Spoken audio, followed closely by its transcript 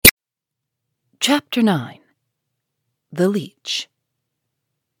Chapter 9. The Leech.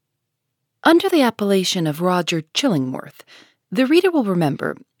 Under the appellation of Roger Chillingworth, the reader will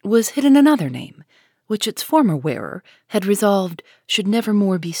remember was hidden another name, which its former wearer had resolved should never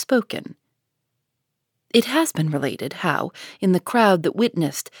more be spoken. It has been related how, in the crowd that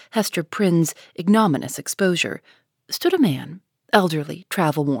witnessed Hester Prynne's ignominious exposure, stood a man, elderly,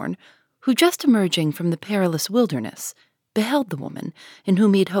 travel-worn, who, just emerging from the perilous wilderness, beheld the woman in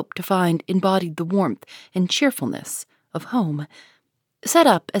whom he had hoped to find embodied the warmth and cheerfulness of home, set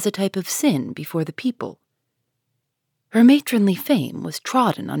up as a type of sin before the people. Her matronly fame was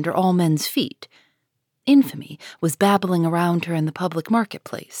trodden under all men's feet. Infamy was babbling around her in the public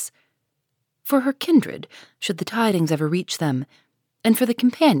marketplace. For her kindred, should the tidings ever reach them, and for the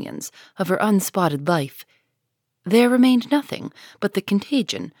companions of her unspotted life, there remained nothing but the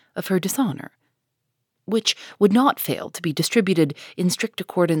contagion of her dishonor, which would not fail to be distributed in strict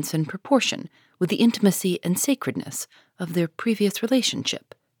accordance and proportion with the intimacy and sacredness of their previous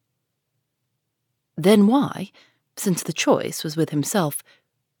relationship. Then why, since the choice was with himself,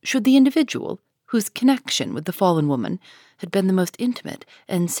 should the individual, whose connection with the fallen woman had been the most intimate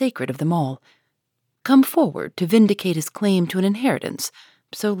and sacred of them all, come forward to vindicate his claim to an inheritance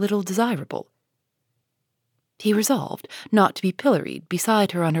so little desirable? He resolved not to be pilloried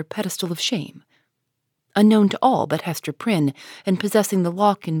beside her on her pedestal of shame. Unknown to all but Hester Prynne, and possessing the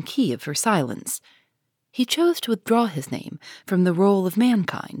lock and key of her silence, he chose to withdraw his name from the roll of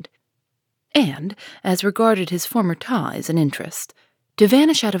mankind, and, as regarded his former ties and interest, to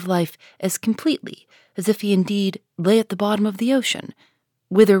vanish out of life as completely as if he indeed lay at the bottom of the ocean,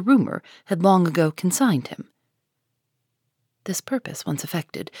 whither rumour had long ago consigned him. This purpose once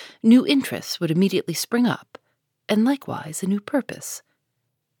effected, new interests would immediately spring up, and likewise a new purpose.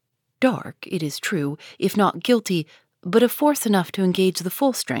 Dark, it is true, if not guilty, but of force enough to engage the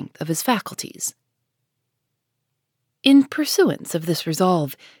full strength of his faculties. In pursuance of this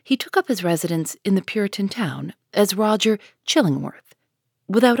resolve, he took up his residence in the Puritan town as Roger Chillingworth,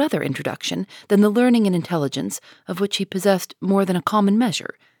 without other introduction than the learning and intelligence of which he possessed more than a common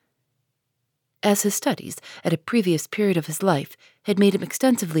measure. As his studies at a previous period of his life had made him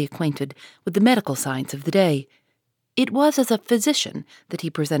extensively acquainted with the medical science of the day, it was as a physician that he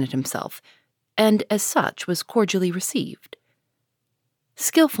presented himself, and as such was cordially received.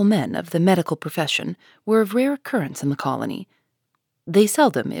 Skillful men of the medical profession were of rare occurrence in the colony. They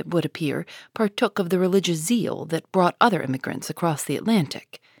seldom, it would appear, partook of the religious zeal that brought other immigrants across the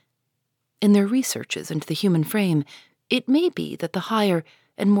Atlantic. In their researches into the human frame, it may be that the higher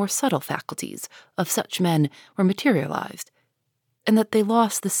and more subtle faculties of such men were materialized, and that they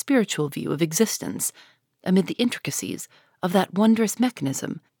lost the spiritual view of existence amid the intricacies of that wondrous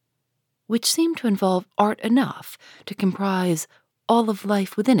mechanism, which seemed to involve art enough to comprise all of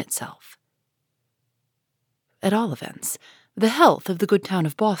life within itself. At all events, the health of the good town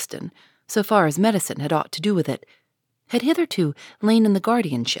of Boston, so far as medicine had aught to do with it, had hitherto lain in the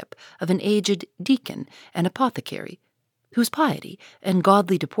guardianship of an aged deacon and apothecary, whose piety and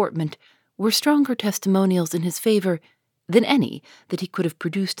godly deportment were stronger testimonials in his favor than any that he could have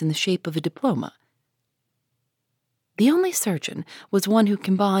produced in the shape of a diploma. The only surgeon was one who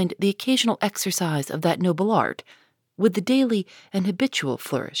combined the occasional exercise of that noble art with the daily and habitual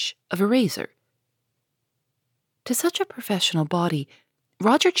flourish of a razor. To such a professional body,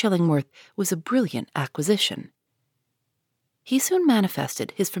 Roger Chillingworth was a brilliant acquisition. He soon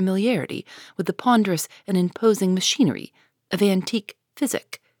manifested his familiarity with the ponderous and imposing machinery of antique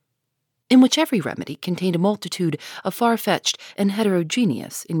physic, in which every remedy contained a multitude of far-fetched and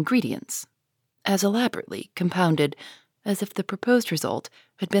heterogeneous ingredients, as elaborately compounded as if the proposed result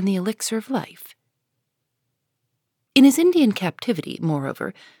had been the elixir of life. In his Indian captivity,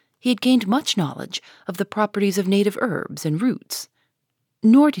 moreover, he had gained much knowledge of the properties of native herbs and roots,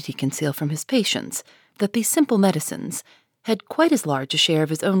 nor did he conceal from his patients that these simple medicines had quite as large a share of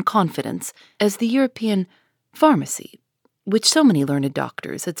his own confidence as the European pharmacy, which so many learned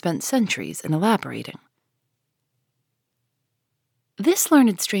doctors had spent centuries in elaborating. This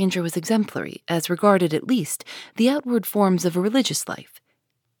learned stranger was exemplary as regarded at least the outward forms of a religious life,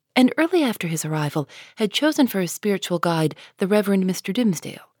 and early after his arrival had chosen for his spiritual guide the Reverend Mr.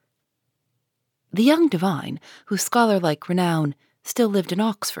 Dimmesdale. The young divine, whose scholar-like renown still lived in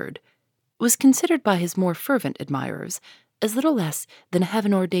Oxford, was considered by his more fervent admirers as little less than a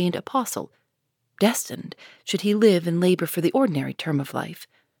heaven-ordained apostle, destined, should he live and labor for the ordinary term of life,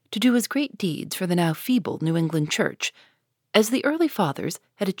 to do as great deeds for the now feeble New England Church as the early fathers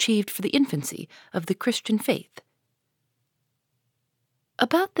had achieved for the infancy of the Christian faith.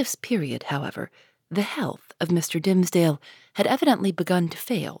 About this period, however, the health of Mr. Dimmesdale had evidently begun to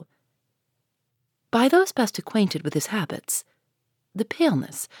fail. By those best acquainted with his habits, the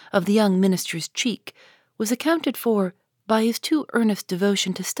paleness of the young minister's cheek was accounted for by his too earnest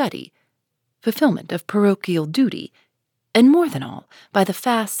devotion to study, fulfillment of parochial duty, and more than all, by the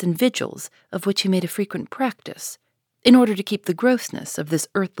fasts and vigils of which he made a frequent practice, in order to keep the grossness of this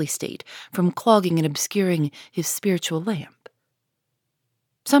earthly state from clogging and obscuring his spiritual lamp.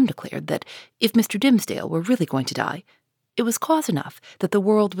 Some declared that, if Mr. Dimmesdale were really going to die, it was cause enough that the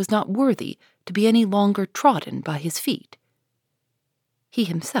world was not worthy to be any longer trodden by his feet. He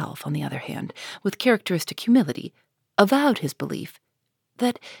himself, on the other hand, with characteristic humility, avowed his belief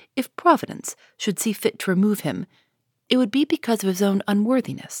that if Providence should see fit to remove him, it would be because of his own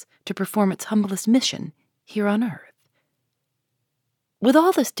unworthiness to perform its humblest mission here on earth. With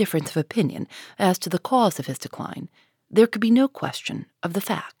all this difference of opinion as to the cause of his decline, there could be no question of the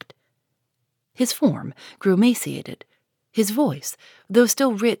fact. His form grew emaciated. His voice, though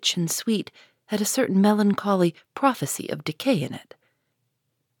still rich and sweet, had a certain melancholy prophecy of decay in it.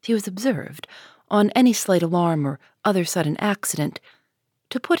 He was observed, on any slight alarm or other sudden accident,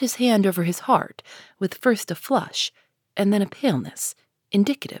 to put his hand over his heart with first a flush and then a paleness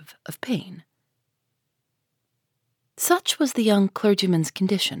indicative of pain. Such was the young clergyman's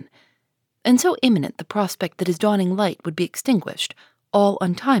condition, and so imminent the prospect that his dawning light would be extinguished, all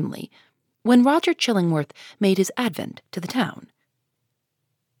untimely, when Roger Chillingworth made his advent to the town.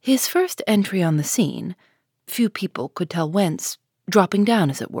 His first entry on the scene, few people could tell whence, dropping down,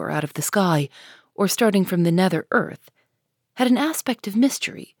 as it were, out of the sky, or starting from the nether earth, had an aspect of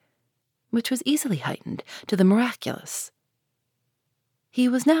mystery, which was easily heightened to the miraculous. He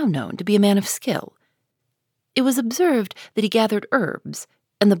was now known to be a man of skill. It was observed that he gathered herbs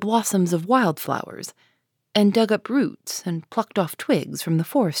and the blossoms of wildflowers, and dug up roots and plucked off twigs from the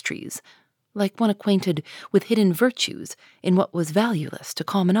forest trees, like one acquainted with hidden virtues in what was valueless to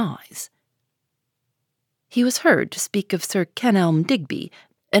common eyes. He was heard to speak of Sir Kenelm Digby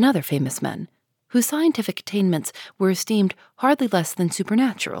and other famous men, whose scientific attainments were esteemed hardly less than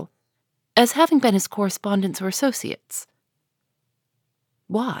supernatural, as having been his correspondents or associates.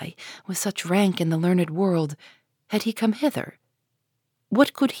 Why, with such rank in the learned world, had he come hither?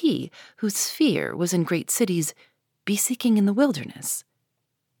 What could he, whose sphere was in great cities, be seeking in the wilderness?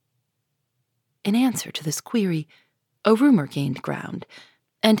 In answer to this query, a rumor gained ground,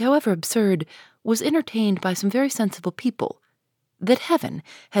 and, however absurd, was entertained by some very sensible people, that heaven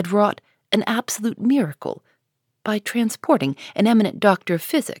had wrought an absolute miracle by transporting an eminent doctor of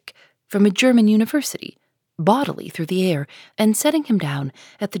physic from a German university, bodily through the air, and setting him down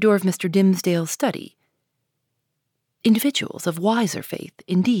at the door of Mr. Dimmesdale's study. Individuals of wiser faith,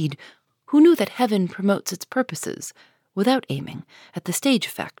 indeed, who knew that heaven promotes its purposes without aiming at the stage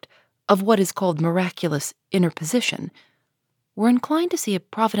effect of what is called miraculous interposition, were inclined to see a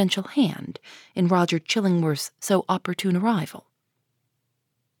providential hand in Roger Chillingworth's so opportune arrival.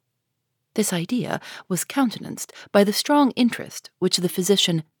 This idea was countenanced by the strong interest which the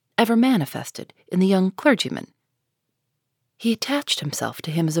physician ever manifested in the young clergyman. He attached himself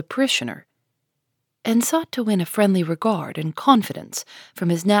to him as a parishioner, and sought to win a friendly regard and confidence from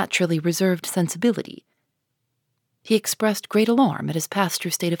his naturally reserved sensibility. He expressed great alarm at his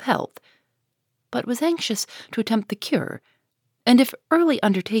pastor's state of health, but was anxious to attempt the cure, and if early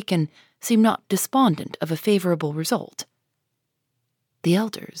undertaken, seemed not despondent of a favorable result. The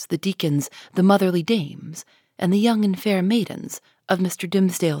elders, the deacons, the motherly dames, and the young and fair maidens of Mr.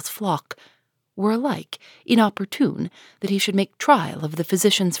 Dimmesdale's flock were alike inopportune that he should make trial of the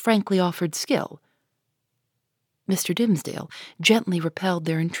physician's frankly offered skill. Mr. Dimmesdale gently repelled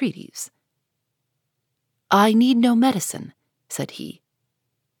their entreaties. "I need no medicine," said he.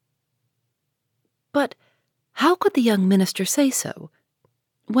 But how could the young minister say so,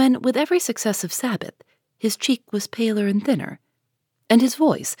 when with every successive Sabbath his cheek was paler and thinner, and his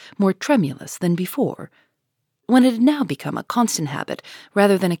voice more tremulous than before, when it had now become a constant habit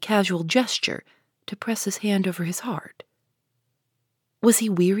rather than a casual gesture to press his hand over his heart? Was he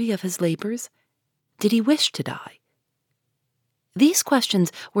weary of his labors? Did he wish to die? These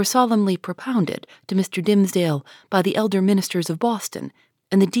questions were solemnly propounded to Mr. Dimmesdale by the elder ministers of Boston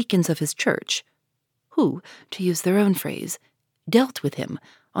and the deacons of his church, who, to use their own phrase, dealt with him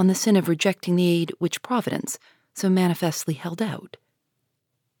on the sin of rejecting the aid which Providence so manifestly held out.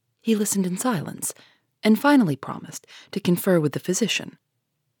 He listened in silence, and finally promised to confer with the physician.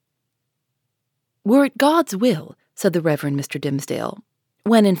 "Were it God's will," said the Reverend Mr. Dimmesdale,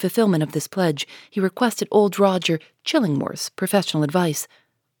 when in fulfillment of this pledge he requested old Roger Chillingworth's professional advice,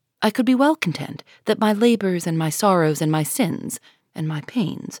 "I could be well content that my labors and my sorrows and my sins and my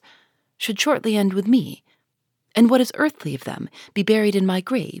pains should shortly end with me, and what is earthly of them be buried in my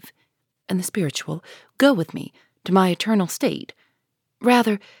grave, and the spiritual go with me to my eternal state,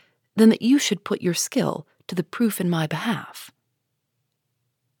 rather than that you should put your skill to the proof in my behalf."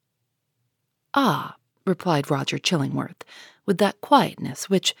 "Ah," replied Roger Chillingworth, with that quietness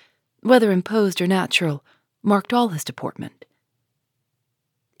which, whether imposed or natural, marked all his deportment.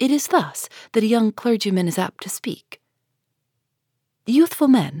 "It is thus that a young clergyman is apt to speak. Youthful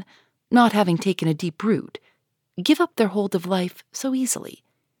men, not having taken a deep root, give up their hold of life so easily,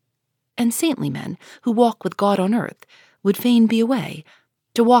 and saintly men who walk with God on earth would fain be away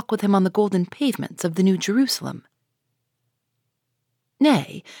to walk with him on the golden pavements of the New Jerusalem."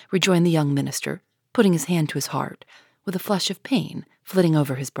 "Nay," rejoined the young minister, putting his hand to his heart, with a flush of pain flitting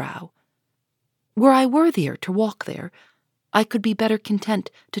over his brow. "Were I worthier to walk there, I could be better content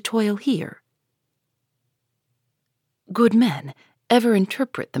to toil here." "Good men ever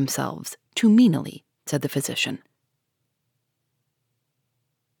interpret themselves too meanly," said the physician.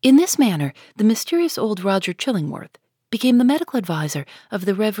 In this manner, the mysterious old Roger Chillingworth became the medical adviser of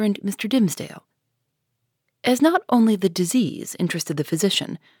the Reverend Mr. Dimmesdale. As not only the disease interested the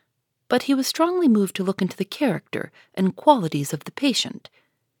physician, but he was strongly moved to look into the character and qualities of the patient.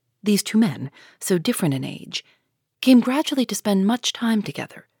 These two men, so different in age, came gradually to spend much time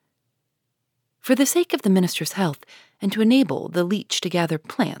together. For the sake of the minister's health, and to enable the leech to gather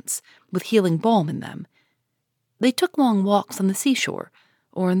plants with healing balm in them, they took long walks on the seashore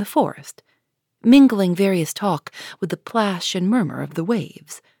or in the forest, mingling various talk with the plash and murmur of the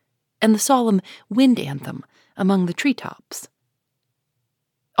waves, and the solemn wind anthem among the treetops.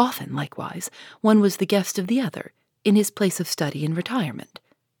 Often, likewise, one was the guest of the other in his place of study and retirement.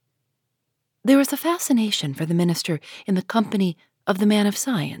 There was a fascination for the minister in the company of the man of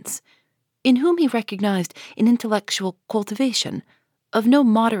science, in whom he recognized an intellectual cultivation of no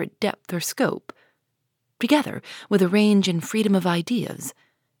moderate depth or scope, together with a range and freedom of ideas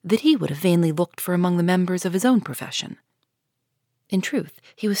that he would have vainly looked for among the members of his own profession. In truth,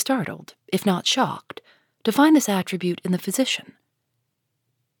 he was startled, if not shocked, to find this attribute in the physician.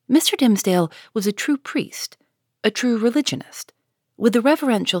 Mr. Dimmesdale was a true priest, a true religionist, with the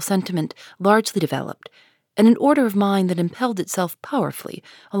reverential sentiment largely developed, and an order of mind that impelled itself powerfully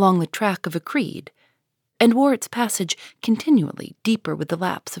along the track of a creed, and wore its passage continually deeper with the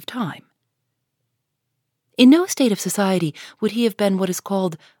lapse of time. In no state of society would he have been what is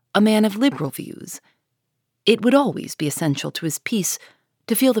called a man of liberal views. It would always be essential to his peace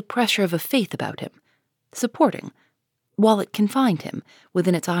to feel the pressure of a faith about him, supporting, while it confined him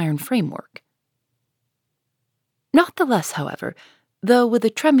within its iron framework. Not the less, however, though with a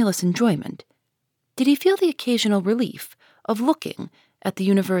tremulous enjoyment, did he feel the occasional relief of looking at the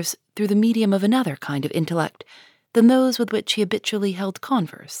universe through the medium of another kind of intellect than those with which he habitually held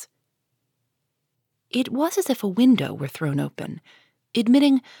converse. It was as if a window were thrown open,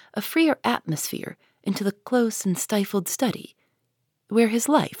 admitting a freer atmosphere into the close and stifled study, where his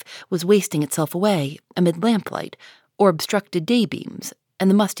life was wasting itself away amid lamplight or obstructed daybeams and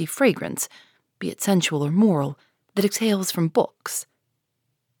the musty fragrance, be it sensual or moral, that exhales from books.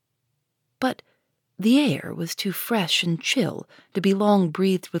 But the air was too fresh and chill to be long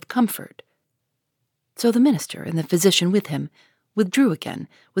breathed with comfort. So the minister and the physician with him withdrew again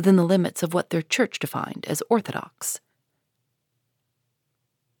within the limits of what their church defined as orthodox.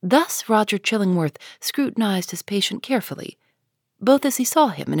 Thus Roger Chillingworth scrutinized his patient carefully, both as he saw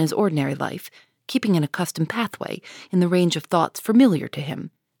him in his ordinary life, keeping an accustomed pathway in the range of thoughts familiar to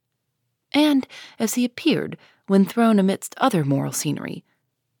him, and as he appeared when thrown amidst other moral scenery,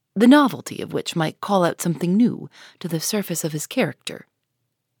 the novelty of which might call out something new to the surface of his character.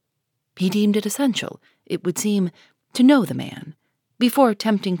 He deemed it essential, it would seem, to know the man, before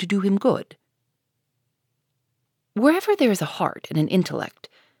attempting to do him good. Wherever there is a heart and an intellect,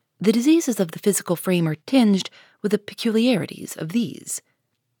 the diseases of the physical frame are tinged with the peculiarities of these.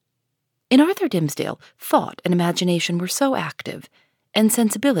 In Arthur Dimmesdale, thought and imagination were so active, and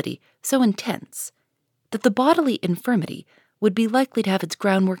sensibility so intense, that the bodily infirmity would be likely to have its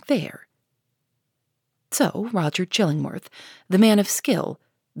groundwork there. So Roger Chillingworth, the man of skill,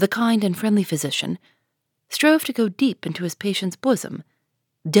 the kind and friendly physician, strove to go deep into his patient's bosom,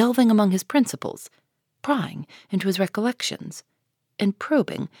 delving among his principles, prying into his recollections, and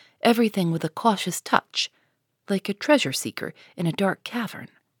probing everything with a cautious touch, like a treasure-seeker in a dark cavern.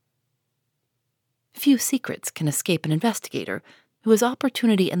 Few secrets can escape an investigator who has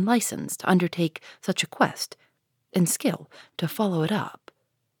opportunity and license to undertake such a quest, and skill to follow it up.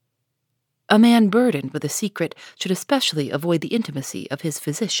 A man burdened with a secret should especially avoid the intimacy of his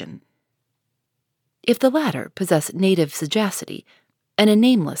physician. If the latter possess native sagacity, and a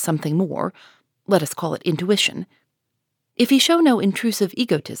nameless something more, let us call it intuition, if he show no intrusive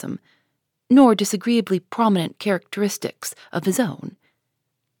egotism, nor disagreeably prominent characteristics of his own,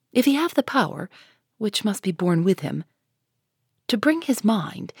 if he have the power, which must be born with him, to bring his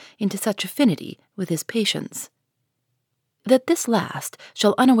mind into such affinity with his patient's, that this last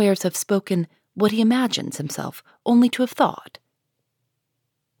shall unawares have spoken what he imagines himself only to have thought.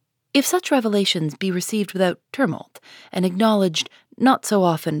 If such revelations be received without tumult, and acknowledged not so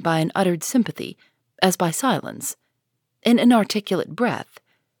often by an uttered sympathy as by silence, an inarticulate breath,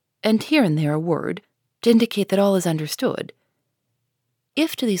 and here and there a word, to indicate that all is understood,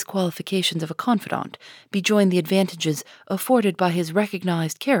 if to these qualifications of a confidant be joined the advantages afforded by his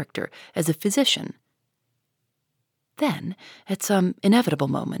recognized character as a physician, then, at some inevitable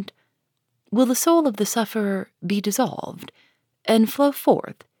moment, will the soul of the sufferer be dissolved, and flow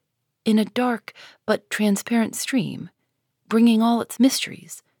forth in a dark but transparent stream, bringing all its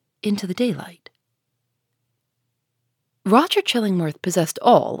mysteries into the daylight. Roger Chillingworth possessed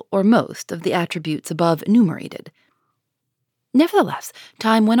all or most of the attributes above enumerated. Nevertheless,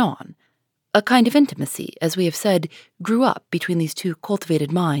 time went on. A kind of intimacy, as we have said, grew up between these two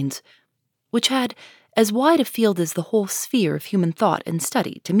cultivated minds, which had as wide a field as the whole sphere of human thought and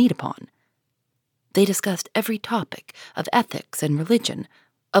study to meet upon. They discussed every topic of ethics and religion,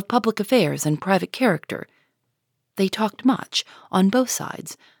 of public affairs and private character. They talked much, on both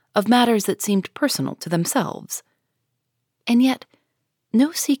sides, of matters that seemed personal to themselves. And yet,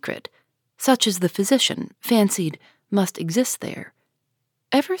 no secret, such as the physician fancied must exist there,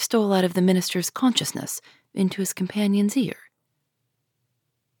 ever stole out of the minister's consciousness into his companion's ear.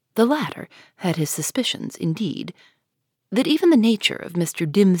 The latter had his suspicions, indeed, that even the nature of Mr.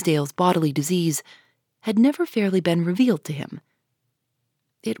 Dimmesdale's bodily disease had never fairly been revealed to him.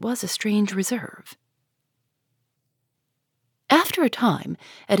 It was a strange reserve. After a time,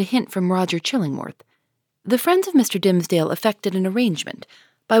 at a hint from Roger Chillingworth, the friends of Mr. Dimmesdale effected an arrangement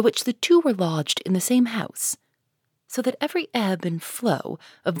by which the two were lodged in the same house, so that every ebb and flow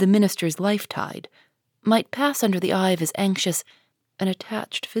of the minister's life-tide might pass under the eye of his anxious and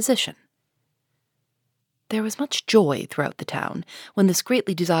attached physician. There was much joy throughout the town when this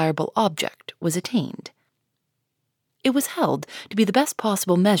greatly desirable object was attained. It was held to be the best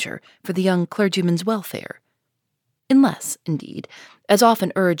possible measure for the young clergyman's welfare, unless, indeed, as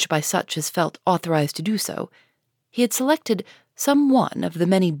often urged by such as felt authorized to do so, he had selected some one of the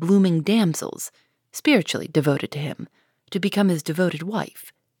many blooming damsels, spiritually devoted to him, to become his devoted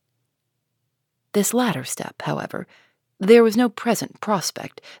wife. This latter step, however, there was no present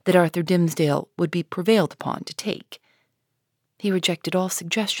prospect that Arthur Dimmesdale would be prevailed upon to take. He rejected all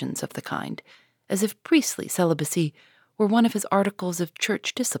suggestions of the kind, as if priestly celibacy were one of his articles of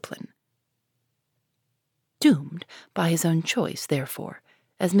church discipline. Doomed, by his own choice, therefore,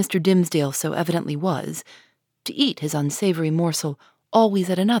 as Mr. Dimmesdale so evidently was, to eat his unsavory morsel always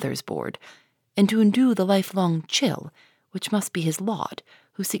at another's board, and to endure the lifelong chill which must be his lot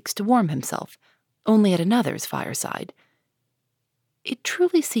who seeks to warm himself only at another's fireside, it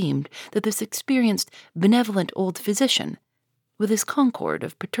truly seemed that this experienced, benevolent old physician, with his concord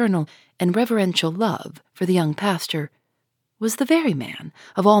of paternal and reverential love for the young pastor, was the very man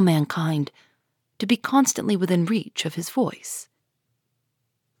of all mankind to be constantly within reach of his voice.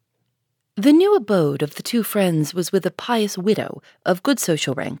 The new abode of the two friends was with a pious widow of good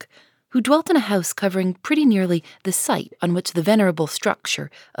social rank, who dwelt in a house covering pretty nearly the site on which the venerable structure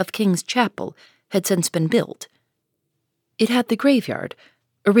of King's Chapel had since been built. It had the graveyard,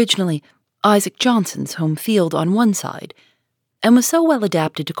 originally Isaac Johnson's home field, on one side, and was so well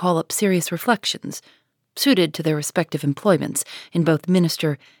adapted to call up serious reflections, suited to their respective employments in both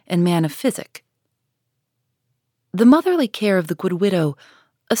minister and man of physic. The motherly care of the good widow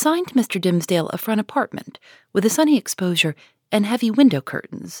assigned to Mr. Dimmesdale a front apartment with a sunny exposure and heavy window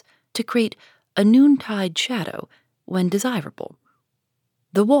curtains to create a noontide shadow when desirable.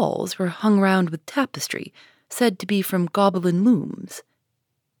 The walls were hung round with tapestry said to be from Gobelin looms,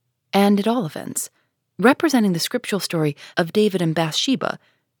 and, at all events, representing the scriptural story of David and Bathsheba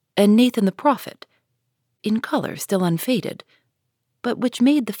and Nathan the prophet, in color still unfaded, but which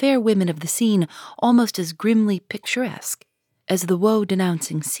made the fair women of the scene almost as grimly picturesque as the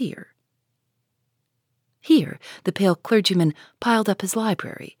woe-denouncing seer. Here the pale clergyman piled up his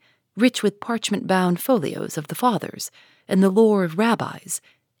library, rich with parchment-bound folios of the Fathers, and the lore of rabbis,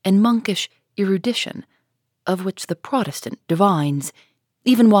 and monkish erudition, of which the Protestant divines,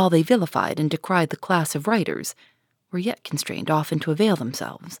 even while they vilified and decried the class of writers, were yet constrained often to avail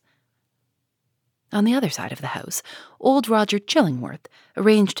themselves. On the other side of the house, old Roger Chillingworth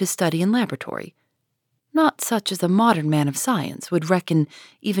arranged his study and laboratory, not such as a modern man of science would reckon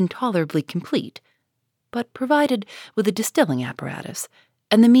even tolerably complete, but provided with a distilling apparatus,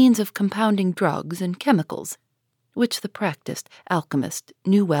 and the means of compounding drugs and chemicals, which the practiced alchemist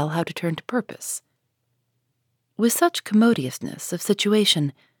knew well how to turn to purpose. With such commodiousness of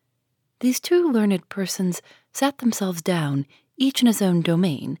situation, these two learned persons sat themselves down, each in his own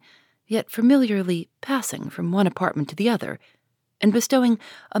domain, yet familiarly passing from one apartment to the other, and bestowing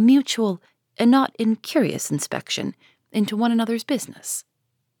a mutual and not incurious inspection into one another's business.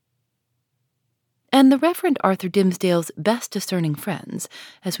 And the Reverend Arthur Dimmesdale's best discerning friends,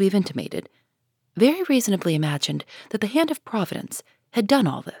 as we have intimated, very reasonably imagined that the hand of Providence had done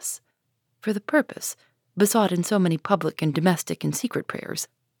all this, for the purpose, besought in so many public and domestic and secret prayers,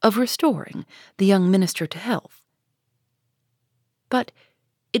 of restoring the young minister to health. But,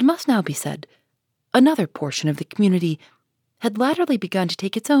 it must now be said, another portion of the community had latterly begun to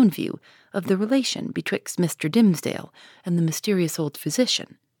take its own view of the relation betwixt Mr. Dimmesdale and the mysterious old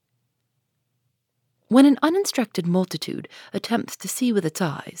physician. When an uninstructed multitude attempts to see with its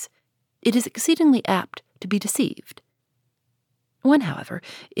eyes, it is exceedingly apt to be deceived. When, however,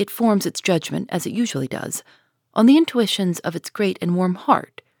 it forms its judgment, as it usually does, on the intuitions of its great and warm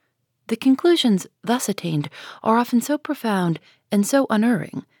heart, the conclusions thus attained are often so profound and so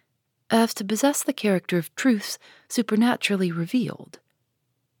unerring as to possess the character of truths supernaturally revealed.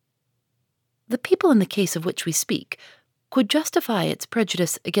 The people in the case of which we speak could justify its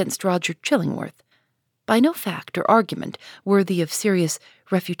prejudice against Roger Chillingworth by no fact or argument worthy of serious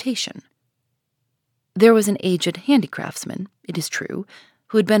refutation. There was an aged handicraftsman, it is true,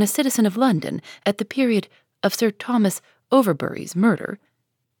 who had been a citizen of London at the period of Sir Thomas Overbury's murder,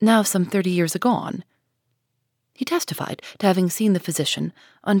 now some 30 years agone. He testified to having seen the physician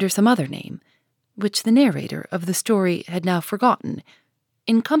under some other name, which the narrator of the story had now forgotten,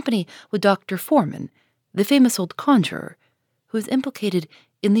 in company with Dr. Foreman, the famous old conjurer, who was implicated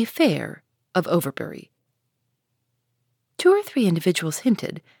in the affair of Overbury. 2 or 3 individuals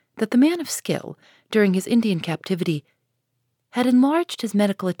hinted that the man of skill, during his Indian captivity, had enlarged his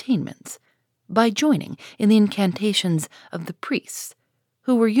medical attainments by joining in the incantations of the priests,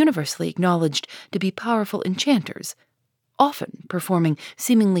 who were universally acknowledged to be powerful enchanters, often performing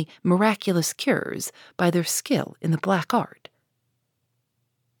seemingly miraculous cures by their skill in the black art.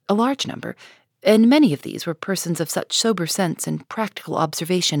 A large number, and many of these were persons of such sober sense and practical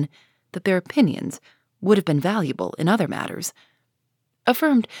observation that their opinions would have been valuable in other matters,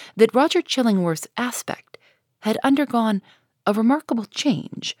 affirmed that Roger Chillingworth's aspect had undergone a remarkable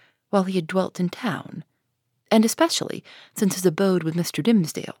change while he had dwelt in town, and especially since his abode with Mr.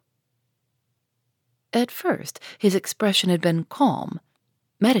 Dimmesdale. At first his expression had been calm,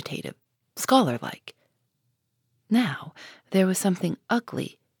 meditative, scholar-like. Now there was something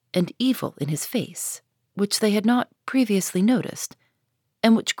ugly and evil in his face, which they had not previously noticed,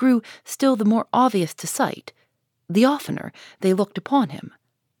 and which grew still the more obvious to sight the oftener they looked upon him.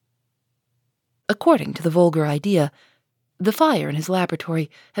 According to the vulgar idea, the fire in his laboratory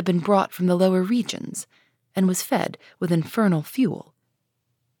had been brought from the lower regions, and was fed with infernal fuel.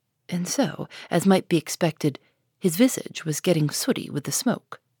 And so, as might be expected, his visage was getting sooty with the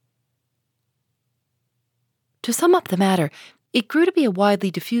smoke. To sum up the matter, it grew to be a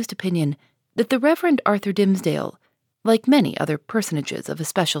widely diffused opinion that the Reverend Arthur Dimmesdale, like many other personages of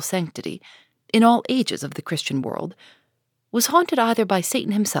especial sanctity, in all ages of the Christian world, was haunted either by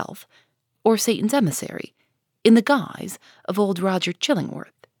Satan himself or Satan's emissary, in the guise of old Roger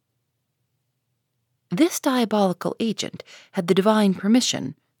Chillingworth. This diabolical agent had the divine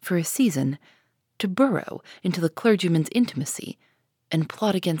permission, for a season, to burrow into the clergyman's intimacy and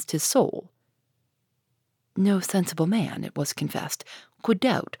plot against his soul. No sensible man, it was confessed, could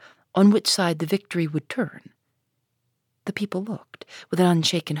doubt on which side the victory would turn. The people looked, with an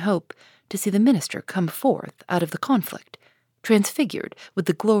unshaken hope, to see the minister come forth out of the conflict, transfigured with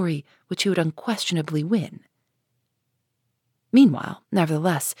the glory which he would unquestionably win. Meanwhile,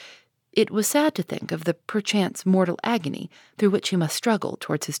 nevertheless, it was sad to think of the perchance mortal agony through which he must struggle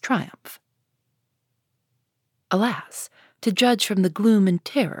towards his triumph. Alas, to judge from the gloom and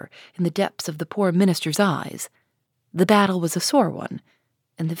terror in the depths of the poor minister's eyes, the battle was a sore one,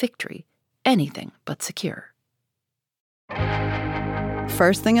 and the victory anything but secure.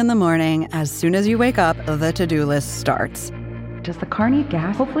 First thing in the morning, as soon as you wake up, the to-do list starts. Does the car need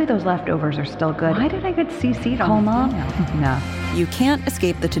gas? Hopefully those leftovers are still good. Why did I get CC'd on Mom? No. You can't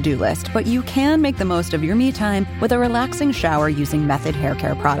escape the to-do list, but you can make the most of your me time with a relaxing shower using Method hair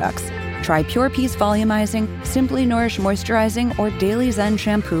care products. Try Pure Peace Volumizing, Simply Nourish Moisturizing, or Daily Zen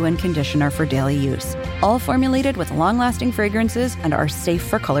Shampoo and Conditioner for daily use. All formulated with long-lasting fragrances and are safe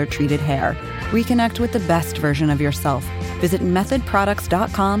for color-treated hair. Reconnect with the best version of yourself. Visit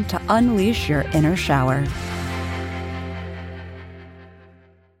methodproducts.com to unleash your inner shower.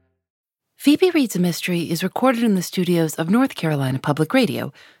 Phoebe Reads a Mystery is recorded in the studios of North Carolina Public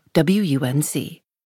Radio, WUNC.